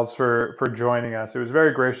Rosenfels for joining us. It was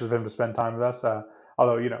very gracious of him to spend time with us.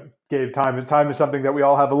 Although, gave time. Time is something that we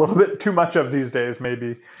all have a little bit too much of these days,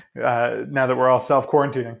 maybe, now that we're all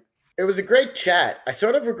self-quarantining. It was a great chat. I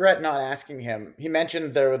sort of regret not asking him. He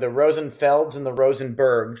mentioned the Rosenfelds and the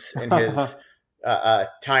Rosenbergs in his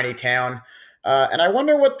tiny town. And I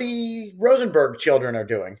wonder what the Rosenberg children are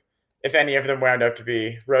doing, if any of them wound up to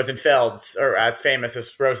be Rosenfelds, or as famous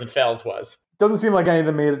as Rosenfels was. Doesn't seem like any of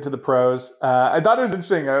them made it to the pros. I thought it was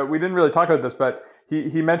interesting. We didn't really talk about this, but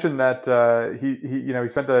he mentioned that he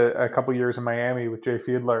spent a couple years in Miami with Jay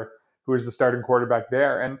Fiedler, who was the starting quarterback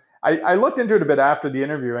there. And I looked into it a bit after the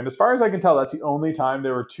interview, and as far as I can tell, that's the only time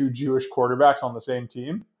there were two Jewish quarterbacks on the same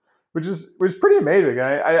team, which was pretty amazing.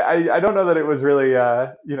 I don't know that it was really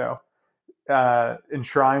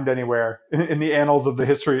enshrined anywhere in the annals of the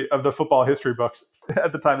history of the football history books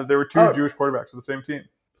at the time that there were two Jewish quarterbacks on the same team.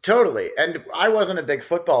 Totally. And I wasn't a big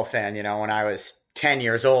football fan, when I was 10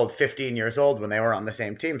 years old, 15 years old, when they were on the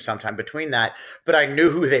same team, sometime between that, but I knew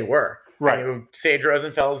who they were. Right. I knew Sage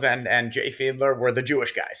Rosenfels and Jay Fiedler were the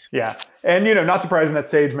Jewish guys. Yeah. And, not surprising that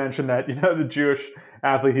Sage mentioned that, the Jewish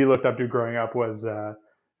athlete he looked up to growing up was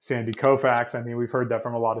Sandy Koufax. I mean, we've heard that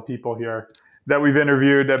from a lot of people here that we've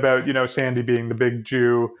interviewed about, Sandy being the big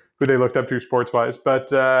Jew who they looked up to sports-wise.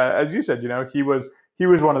 But as you said, he was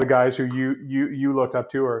one of the guys who you looked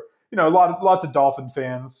up to, or lots of Dolphin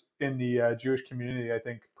fans in the Jewish community. I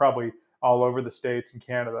think probably all over the States and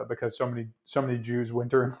Canada, because so many Jews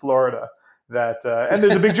winter in Florida. That and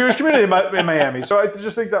there's a big Jewish community in Miami. So I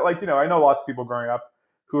just think that I know lots of people growing up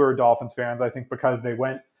who are Dolphins fans. I think because they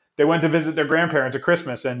went they went to visit their grandparents at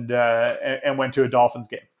Christmas and went to a Dolphins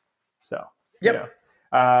game. So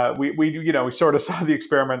we sort of saw the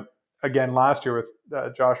experiment again last year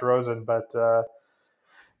with Josh Rosen, but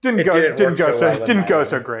didn't go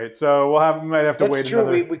so great. So we might have to wait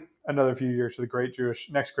another few years for the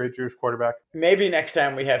next great Jewish quarterback. Maybe next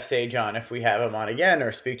time we have Sage on, if we have him on again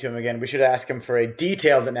or speak to him again, we should ask him for a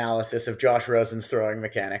detailed analysis of Josh Rosen's throwing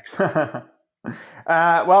mechanics.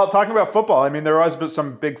 Well, talking about football, I mean, there was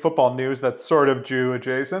some big football news that's sort of Jew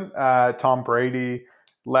adjacent. Tom Brady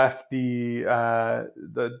left the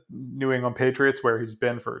New England Patriots, where he's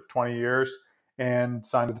been for 20 years, and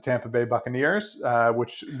signed with the Tampa Bay Buccaneers,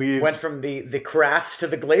 which went from the Crafts to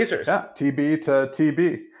the Glazers. Yeah, TB to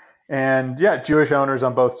TB. And Jewish owners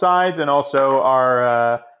on both sides, and also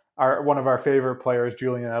our one of our favorite players,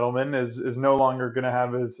 Julian Edelman, is no longer going to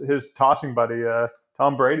have his tossing buddy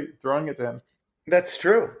Tom Brady throwing it to him. That's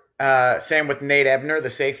true. Same with Nate Ebner, the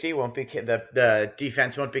safety the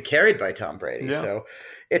defense won't be carried by Tom Brady. Yeah. So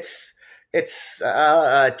it's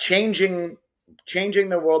changing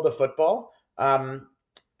the world of football.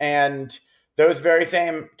 And those very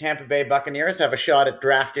same Tampa Bay Buccaneers have a shot at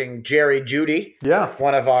drafting Jerry Jeudy. Yeah,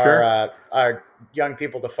 one of our young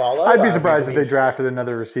people to follow. I'd be surprised if they drafted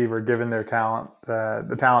another receiver, given their talent,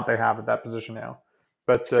 the talent they have at that position now.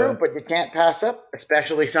 But true, but you can't pass up,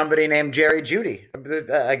 especially somebody named Jerry Jeudy,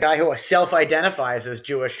 a guy who self-identifies as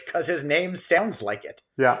Jewish because his name sounds like it.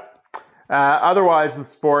 Yeah. Otherwise, in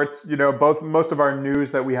sports, most of our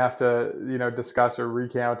news that we have to, discuss or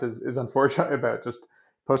recount is unfortunately about just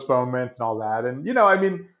postponements and all that. And, I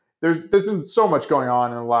mean, there's been so much going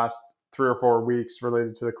on in the last 3 or 4 weeks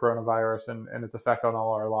related to the coronavirus and its effect on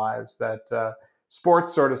all our lives that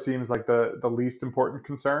sports sort of seems like the least important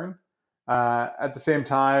concern. At the same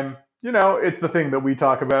time, it's the thing that we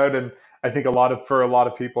talk about. And I think for a lot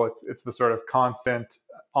of people, it's the sort of constant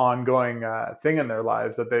ongoing thing in their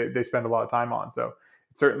lives that they spend a lot of time on. So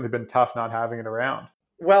it's certainly been tough not having it around.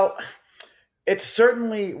 Well, it's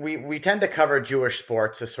certainly, we tend to cover Jewish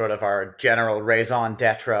sports as sort of our general raison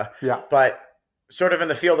d'etre. Yeah. But sort of in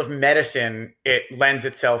the field of medicine, it lends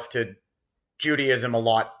itself to Judaism a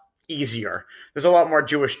lot easier. There's a lot more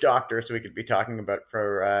Jewish doctors we could be talking about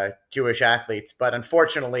for Jewish athletes, but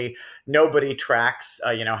unfortunately, nobody tracks,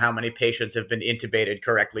 how many patients have been intubated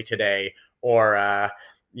correctly today, or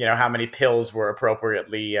how many pills were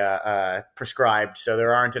appropriately prescribed. So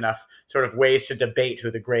there aren't enough sort of ways to debate who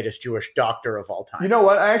the greatest Jewish doctor of all time is. You know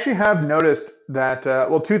what? I actually have noticed that.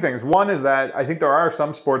 Two things. One is that I think there are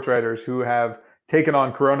some sports writers who have taken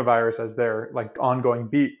on coronavirus as their ongoing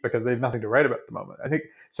beat because they have nothing to write about at the moment. I think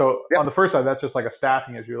so. Yep. On the first side, that's just like a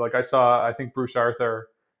staffing issue. I think Bruce Arthur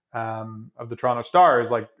of the Toronto Star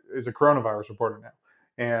is a coronavirus reporter now,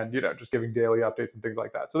 and just giving daily updates and things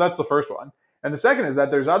like that. So that's the first one. And the second is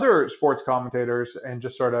that there's other sports commentators and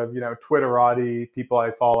just sort of Twitterati people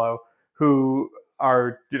I follow who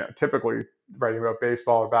are typically writing about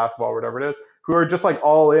baseball or basketball or whatever it is, who are just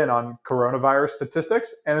all in on coronavirus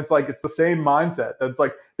statistics. And it's the same mindset. That's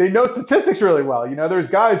they know statistics really well. There's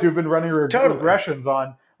guys who've been running regressions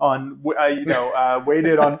on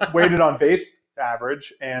weighted on base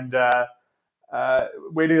average and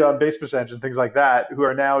weighted on base percentage and things like that, who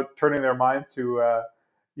are now turning their minds to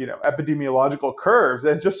epidemiological curves.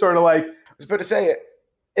 And just sort of I was about to say,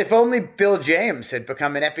 if only Bill James had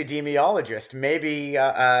become an epidemiologist, maybe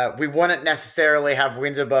we wouldn't necessarily have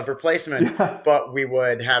wins above replacement, but we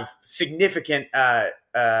would have significant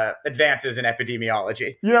advances in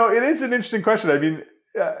epidemiology. It is an interesting question. I mean,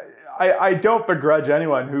 I don't begrudge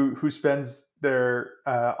anyone who spends their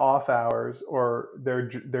off hours or their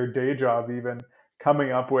day job even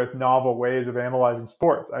coming up with novel ways of analyzing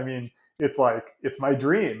sports. I mean, it's my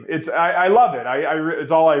dream. I love it.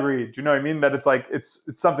 It's all I read. You know what I mean? That it's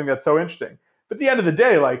something that's so interesting. But at the end of the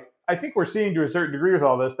day, I think we're seeing to a certain degree with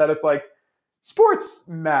all this that it's sports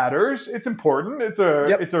matters. It's important. It's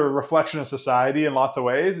a reflection of society in lots of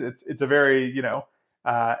ways. It's a very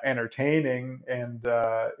entertaining and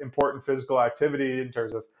important physical activity in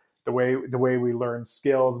terms of the way we learn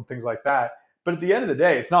skills and things like that. But at the end of the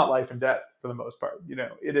day, it's not life and death for the most part.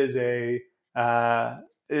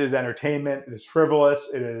 It is entertainment. It is frivolous.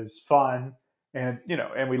 It is fun, and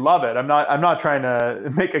we love it. I'm not trying to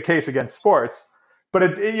make a case against sports, but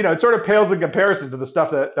it sort of pales in comparison to the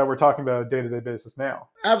stuff that we're talking about on a day-to-day basis now.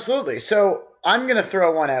 Absolutely. So I'm going to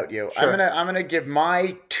throw one at you. Sure. I'm going to give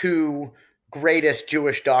my 2 greatest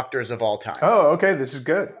Jewish doctors of all time. Oh, okay. This is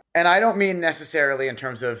good. And I don't mean necessarily in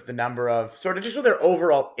terms of the number of, sort of just with their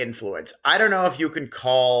overall influence. I don't know if you can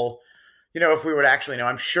call, if we were to actually know,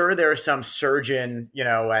 I'm sure there's some surgeon,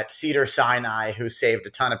 at Cedar Sinai who saved a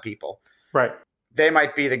ton of people. Right. they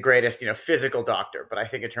might be the greatest, physical doctor. But I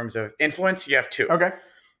think in terms of influence, you have two. Okay.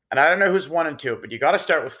 And I don't know who's 1 and 2, but you got to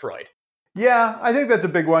start with Freud. Yeah, I think that's a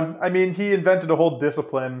big one. I mean, he invented a whole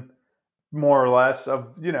discipline, more or less,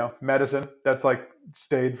 of medicine that's like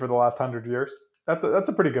stayed for the last 100 years. That's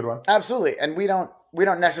a pretty good one. Absolutely, and we don't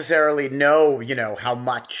necessarily know, how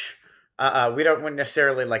much. We don't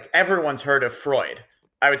necessarily everyone's heard of Freud.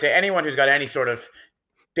 I would say anyone who's got any sort of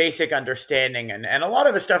basic understanding, and a lot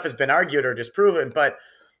of his stuff has been argued or disproven, but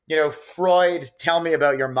Freud, tell me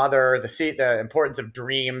about your mother, the importance of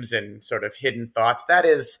dreams and sort of hidden thoughts.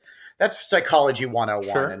 That's psychology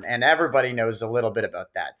 101, Sure. and everybody knows a little bit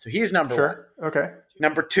about that. So he's number Sure. one. Okay.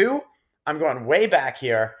 Number two, I'm going way back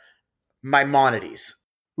here, Maimonides.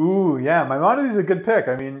 Ooh, yeah, Maimonides is a good pick.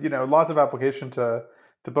 I mean, lots of application to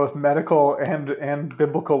both medical and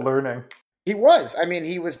biblical learning. He was. I mean,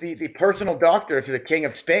 he was the personal doctor to the King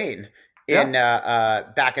of Spain in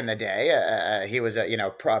back in the day. He was a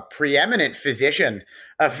preeminent physician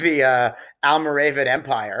of the Almoravid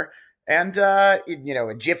Empire, and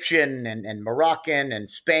Egyptian and Moroccan and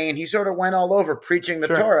Spain. He sort of went all over preaching the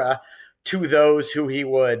Sure. Torah to those who he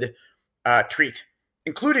would treat,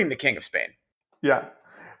 including the King of Spain. Yeah.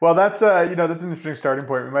 Well, that's an interesting starting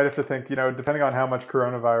point. We might have to think, depending on how much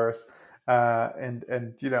coronavirus and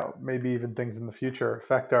maybe even things in the future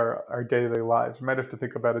affect our daily lives. We might have to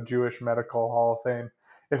think about a Jewish Medical Hall of Fame,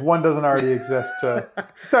 if one doesn't already exist, to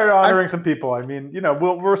start honoring some people. I mean,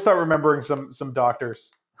 we'll start remembering some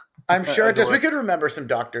doctors. I'm sure As it does. it We were. could remember some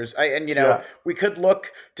doctors, Yeah. we could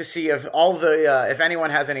look to see if all the if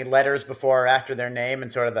anyone has any letters before or after their name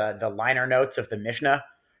and sort of the liner notes of the Mishnah.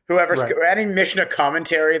 Right. Any Mishnah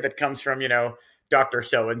commentary that comes from Dr.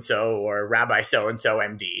 So and so or Rabbi so and so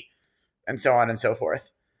MD, and so on and so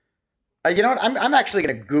forth. You know what? I'm actually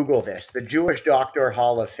going to Google this: the Jewish Doctor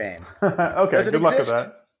Hall of Fame. Okay. Does it Good luck with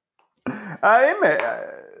exist? that.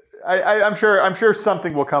 I'm sure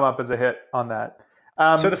something will come up as a hit on that.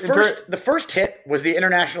 So the first hit was the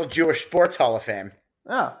International Jewish Sports Hall of Fame.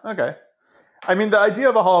 Oh, okay. I mean, the idea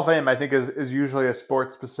of a Hall of Fame, I think, is usually a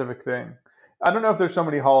sports-specific thing. I don't know if there's so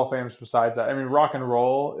many Hall of Fames besides that. I mean, rock and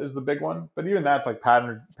roll is the big one, but even that's like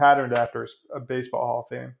patterned after a baseball Hall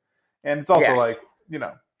of Fame, and it's also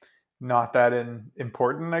Yes. not that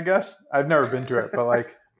important, I guess. I've never been to it, but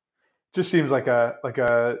just seems like a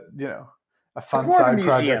a fun It's more of a side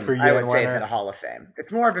project museum, for you I and would say, Leonard. than a Hall of Fame.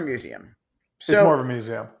 It's more of a museum. It's more of a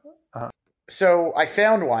museum. So I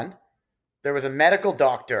found one. There was a medical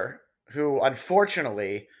doctor who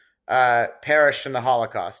unfortunately perished in the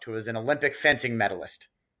Holocaust, who was an Olympic fencing medalist,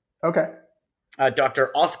 Okay.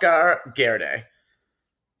 Dr. Oscar Gerde.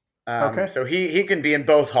 Okay. So he can be in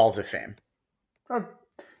both Halls of Fame. Oh,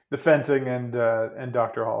 the fencing and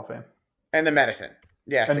Doctor Hall of Fame. And the medicine.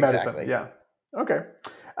 Yes, And exactly. medicine, yeah. Okay.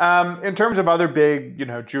 In terms of other big,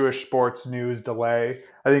 Jewish sports news delay,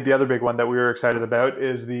 I think the other big one that we were excited about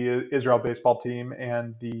is the Israel baseball team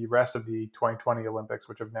and the rest of the 2020 Olympics,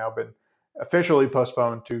 which have now been officially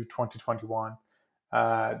postponed to 2021.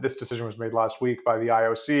 This decision was made last week by the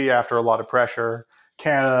IOC after a lot of pressure.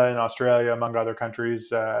 Canada and Australia, among other countries,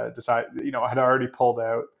 had already pulled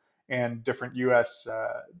out, and different U.S.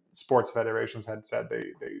 Sports federations had said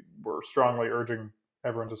they were strongly urging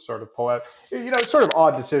everyone to sort of pull out. It's sort of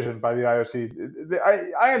odd decision by the IOC.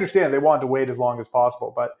 I understand they want to wait as long as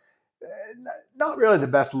possible, but not really the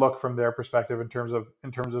best look from their perspective in terms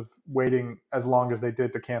of waiting as long as they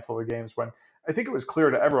did to cancel the games, when I think it was clear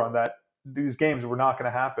to everyone that these games were not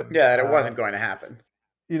going to happen. Yeah, it wasn't going to happen.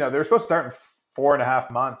 They were supposed to start in 4.5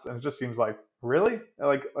 months, and it just seems like, really?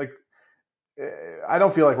 I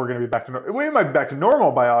don't feel like we're going to be back to normal. We might be back to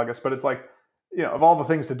normal by August, but it's like, of all the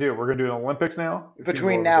things to do, we're going to do an Olympics now.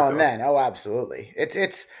 Between now and then. Oh, absolutely.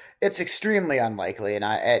 It's extremely unlikely. And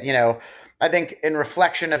I think in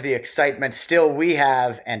reflection of the excitement still we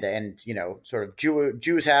have, and sort of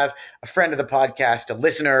Jews have, a friend of the podcast, a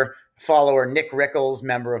listener, follower, Nick Rickles,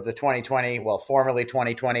 member of the formerly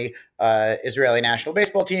 2020 Israeli national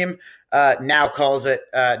baseball team, now calls it,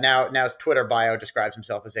 now his Twitter bio describes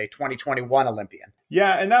himself as a 2021 Olympian.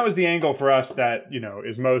 Yeah, and that was the angle for us that,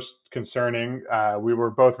 is most concerning. We were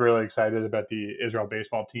both really excited about the Israel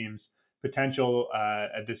baseball team's potential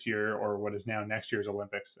at this year, or what is now next year's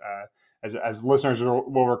Olympics. As listeners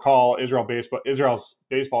will recall, Israel's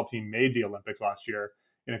baseball team made the Olympics last year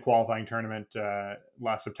in a qualifying tournament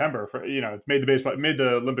last September. It made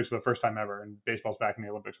the Olympics for the first time ever, and baseball's back in the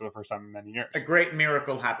Olympics for the first time in many years. A great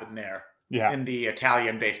miracle happened there. in the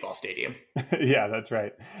Italian baseball stadium. Yeah, that's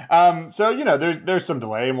right. So, there's some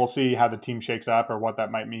delay, and we'll see how the team shakes up or what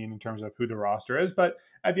that might mean in terms of who the roster is. But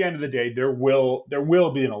at the end of the day, there will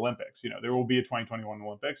be an Olympics. There will be a 2021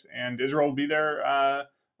 Olympics, and Israel will be there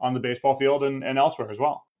on the baseball field and elsewhere as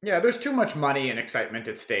well. Yeah, there's too much money and excitement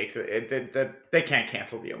at stake. They can't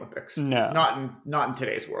cancel the Olympics. No, not in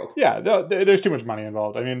today's world. Yeah, there's too much money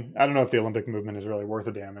involved. I mean, I don't know if the Olympic movement is really worth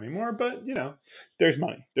a damn anymore, but there's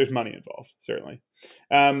money. There's money involved, certainly.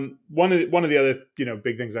 One of the other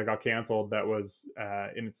big things that got canceled that was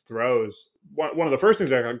in its throes. One of the first things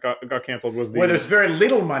that got canceled was where there's very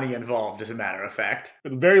little money involved, as a matter of fact.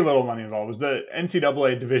 Very little money involved was the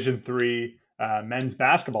NCAA Division III men's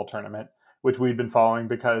basketball tournament, which we'd been following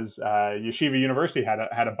because Yeshiva University had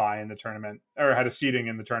a bye in the tournament, or had a seeding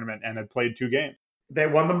in the tournament, and had played 2 games. They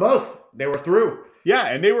won them both. They were through. Yeah,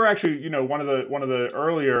 and they were actually one of the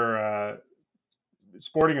earlier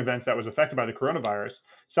sporting events that was affected by the coronavirus.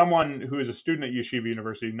 Someone who is a student at Yeshiva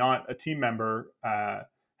University, not a team member,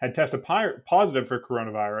 had tested positive for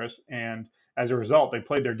coronavirus, and as a result, they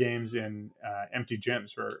played their games in empty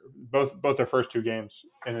gyms for both their first 2 games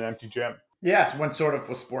in an empty gym. Yes, when sort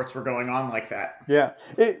of sports were going on like that. Yeah.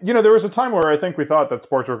 There was a time where I think we thought that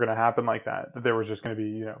sports were going to happen like that there was just going to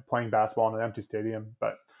be, playing basketball in an empty stadium.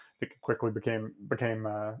 But it quickly became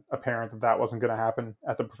apparent that wasn't going to happen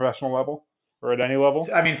at the professional level or at any level.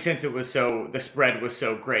 I mean, since the spread was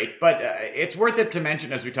so great. But it's worth it to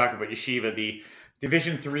mention, as we talk about Yeshiva, the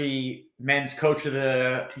Division III men's coach of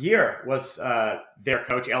the year was their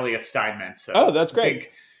coach, Elliot Steinman. So that's great.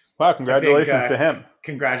 Wow, congratulations to him.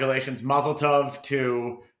 Congratulations. Mazel tov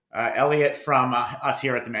to Elliot from us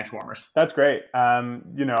here at the Menschwarmers. That's great.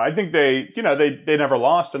 I think they never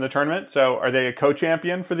lost in the tournament. So are they a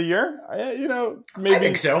co-champion for the year? Maybe, I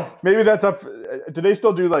think so. Maybe that's up. Do they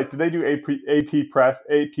still do AP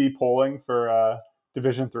polling for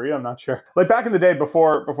Division III? I'm not sure. Like back in the day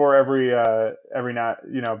before every night,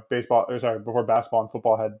 before basketball and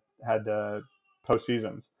football had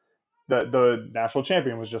postseasons. The national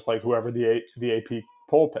champion was just like whoever the AP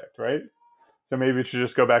poll picked, right? So maybe it should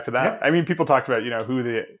just go back to that. Yep. I mean, people talked about if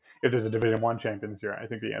there's a Division I champion this year. I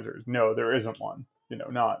think the answer is no, there isn't one.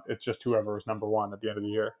 It's just whoever is number 1 at the end of the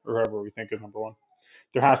year, or whoever we think is number 1.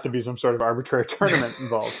 There has to be some sort of arbitrary tournament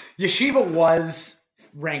involved. Yeshiva was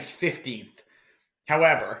ranked 15th.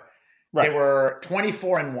 However, They were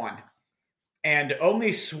 24-1, and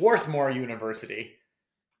only Swarthmore University,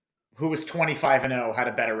 who was 25-0, had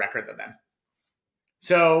a better record than them.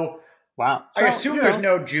 So, wow. I assume there's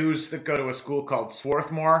no Jews that go to a school called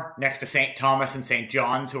Swarthmore next to St. Thomas and St.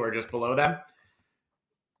 John's who are just below them.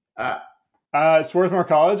 Swarthmore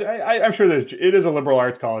College, I'm sure it is a liberal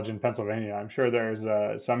arts college in Pennsylvania. I'm sure there's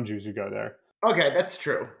some Jews who go there. Okay, that's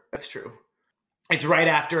true. It's right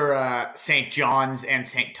after St. John's and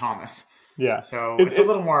St. Thomas. Yeah. So it's a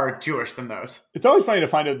little more Jewish than those. It's always funny to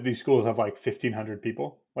find out that these schools have like 1,500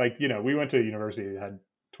 people. Like, we went to a university that had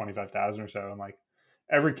 25,000 or so, and like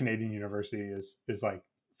every Canadian university is like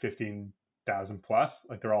 15,000 plus.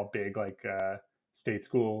 Like they're all big, like state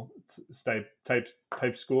school type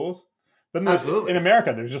schools. But in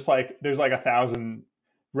America, there's like 1,000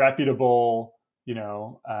 reputable,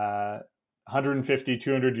 150,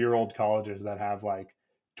 200-year-old colleges that have like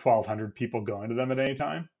 1,200 people going to them at any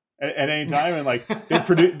time. And like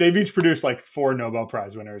they've each produced like 4 Nobel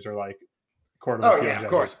Prize winners or like quarter. Oh yeah, of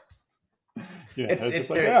course.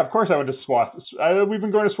 Of course I went to Swarthmore. We've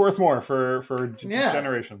been going to Swarthmore for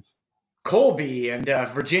generations. Colby and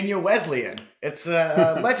Virginia Wesleyan. It's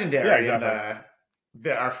legendary in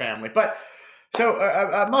our family. But so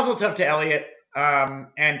mazel tov to Elliot.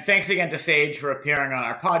 And thanks again to Sage for appearing on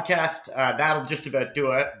our podcast. That'll just about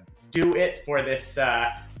do it for this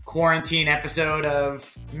quarantine episode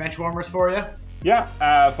of Menschwarmers for you. Yeah,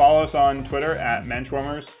 follow us on Twitter at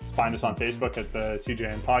Menschwarmers. Find us on Facebook at the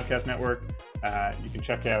CJN Podcast Network. You can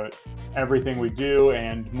check out everything we do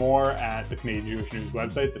and more at the Canadian Jewish News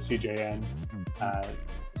website, the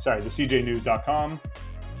CJNews.com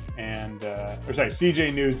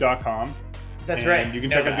CJnews.com. That's right. You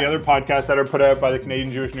can check out the other podcasts that are put out by the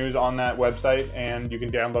Canadian Jewish News on that website, and you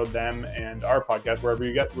can download them and our podcast wherever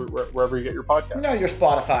you get your podcast. Your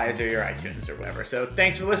Spotify's or your iTunes or whatever. So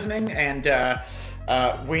thanks for listening, and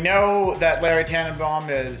we know that Larry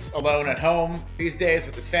Tannenbaum is alone at home these days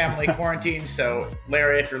with his family quarantined. So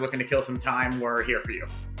Larry, if you're looking to kill some time, we're here for you.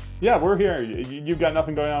 Yeah, we're here. You've got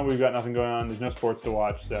nothing going on. We've got nothing going on. There's no sports to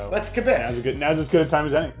watch. So let's kibitz. Now's as good a time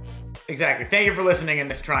as any. Exactly. Thank you for listening in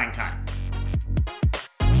this trying time.